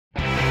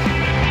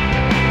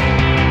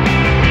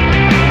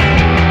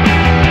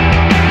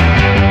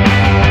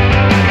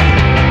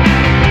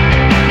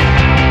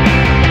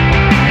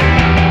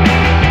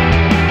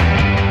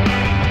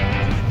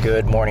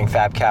morning,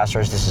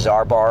 Fabcasters. This is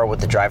Arbar with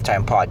the Drive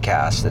Time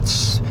Podcast.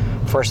 It's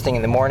first thing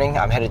in the morning.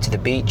 I'm headed to the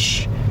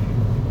beach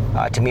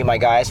to meet my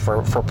guys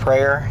for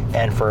prayer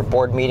and for a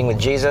board meeting with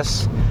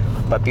Jesus.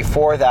 But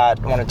before that,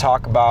 I want to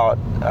talk about,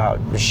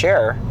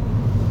 share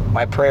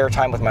my prayer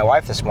time with my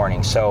wife this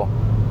morning. So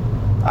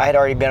I had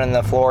already been on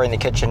the floor in the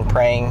kitchen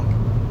praying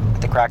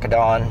at the crack of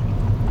dawn,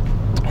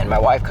 and my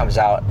wife comes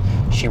out.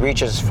 She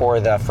reaches for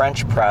the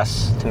French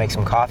press to make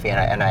some coffee,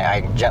 and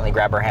I gently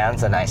grab her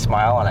hands and I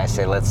smile and I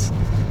say, let's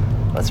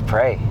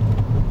pray.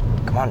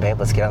 Come on, babe,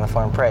 let's get on the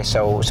floor and pray.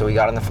 So we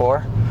got on the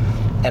floor,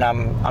 and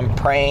I'm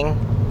praying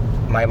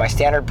my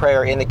standard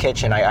prayer in the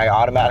kitchen. I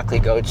automatically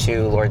go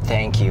to, Lord,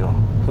 thank you.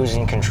 Who's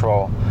in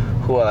control?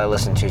 Who will I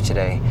listen to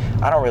today?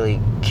 I don't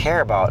really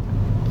care about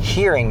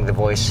hearing the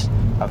voice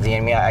of the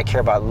enemy. I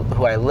care about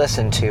who I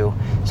listen to.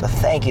 So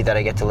thank you that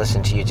I get to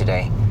listen to you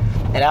today.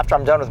 And after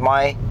I'm done with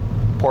my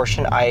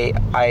portion,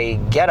 I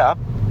get up.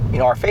 You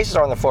know, our faces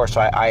are on the floor,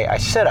 so I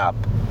sit up,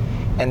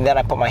 and then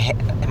I put my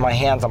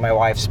hands on my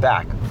wife's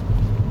back,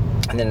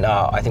 and then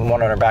I think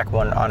one on her back,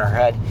 one on her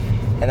head,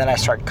 and then I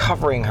start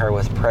covering her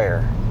with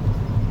prayer.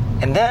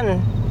 And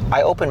then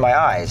I open my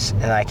eyes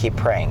and I keep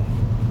praying.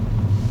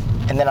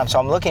 And then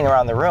I'm looking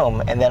around the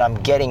room, and then I'm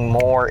getting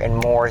more and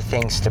more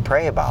things to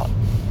pray about.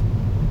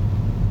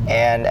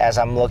 And as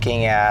I'm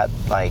looking at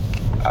like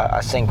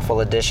a sink full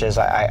of dishes,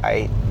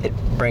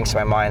 it brings to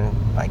my mind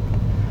like,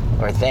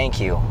 Lord, thank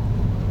you.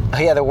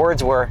 Yeah, the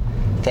words were,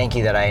 thank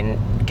you that I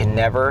can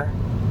never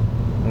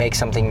make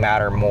something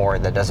matter more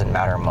that doesn't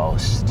matter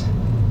most.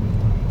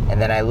 And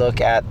then I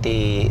look at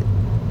the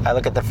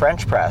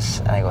French press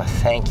and I go,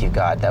 thank you,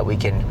 God, that we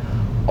can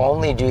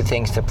only do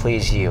things to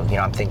please you. You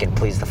know, I'm thinking,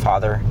 please the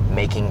Father,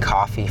 making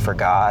coffee for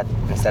God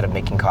instead of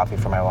making coffee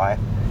for my wife.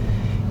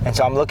 And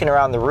so I'm looking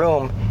around the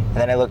room, and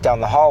then I look down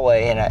the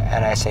hallway and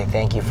I say,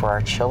 thank you for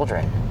our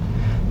children,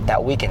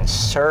 that we can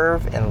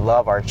serve and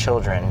love our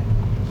children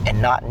and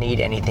not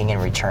need anything in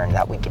return,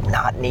 that we could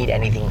not need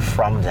anything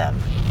from them.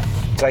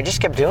 So I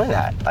just kept doing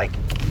that. Like,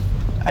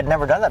 I'd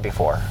never done that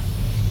before,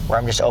 where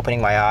I'm just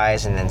opening my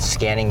eyes and then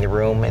scanning the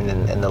room,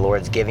 and the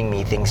Lord's giving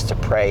me things to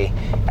pray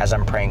as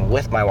I'm praying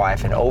with my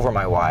wife and over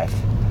my wife.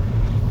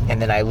 And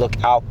then I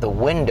look out the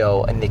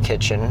window in the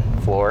kitchen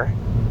floor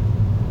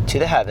to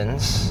the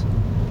heavens,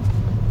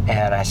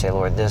 and I say,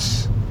 Lord,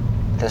 this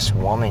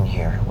woman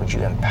here, would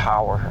you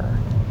empower her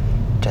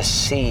to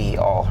see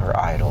all her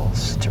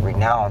idols, to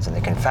renounce and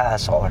to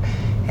confess all her,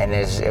 and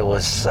it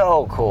was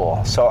so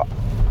cool. So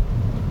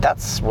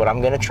that's what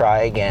I'm going to try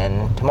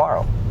again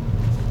tomorrow.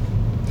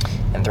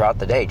 And throughout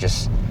the day,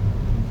 just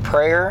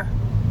prayer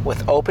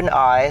with open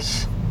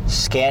eyes,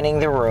 scanning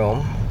the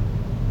room,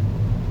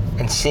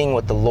 and seeing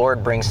what the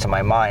Lord brings to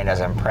my mind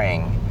as I'm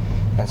praying.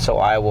 And so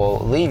I will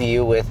leave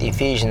you with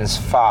Ephesians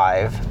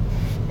 5.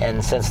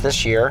 And since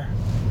this year,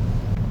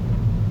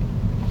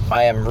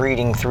 I am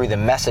reading through the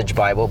Message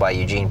Bible by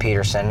Eugene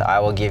Peterson, I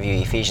will give you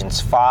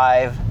Ephesians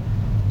 5,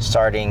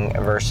 starting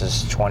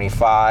verses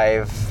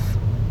 25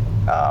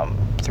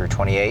 through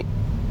 28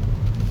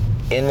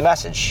 in the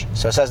Message.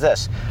 So it says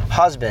this: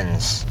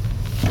 husbands,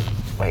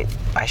 wait,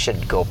 I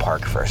should go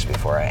park first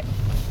before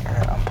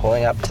I'm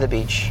pulling up to the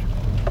beach.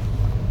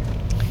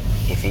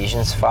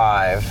 Ephesians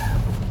 5.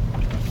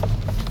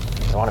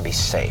 I want to be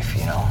safe,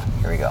 you know.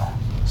 Here we go.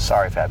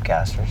 Sorry,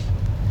 Fabcasters.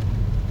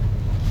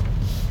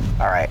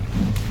 All right.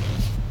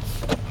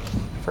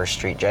 First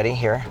Street Jetty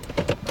here.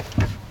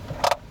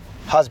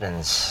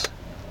 Husbands,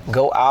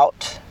 go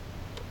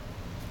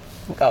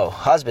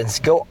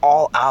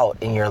all out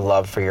in your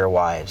love for your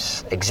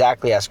wives,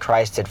 exactly as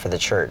Christ did for the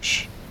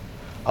church.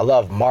 A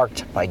love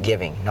marked by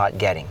giving, not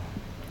getting.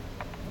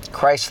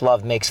 Christ's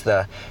love makes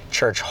the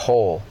church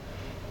whole.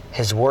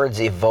 His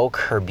words evoke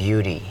her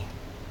beauty.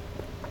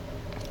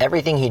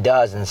 Everything he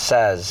does and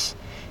says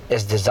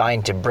is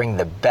designed to bring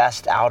the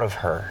best out of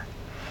her,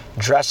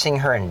 dressing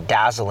her in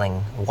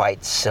dazzling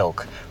white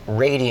silk,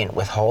 radiant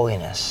with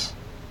holiness.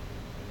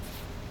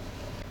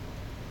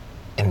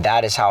 And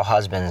that is how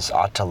husbands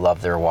ought to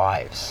love their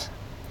wives.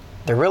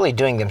 They're really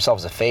doing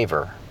themselves a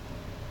favor,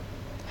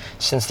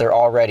 since they're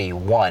already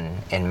one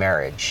in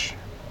marriage.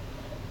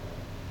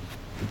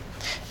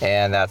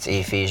 And that's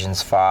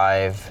Ephesians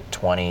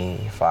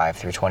 5:25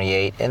 through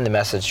 28 in the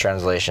Message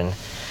translation.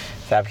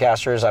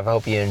 Fabcasters, I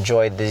hope you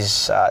enjoyed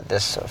this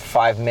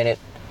 5-minute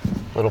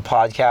little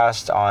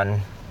podcast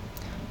on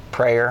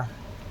prayer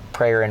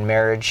in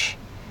marriage.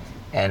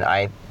 And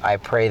I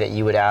pray that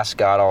you would ask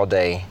God all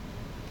day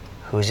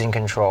who's in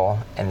control,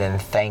 and then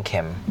thank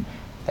him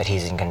that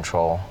he's in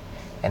control,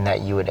 and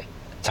that you would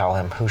tell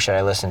him, who should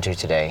I listen to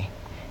today?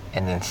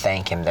 And then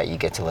thank him that you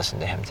get to listen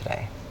to him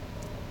today.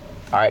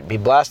 All right, be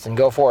blessed and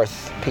go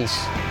forth.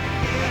 Peace.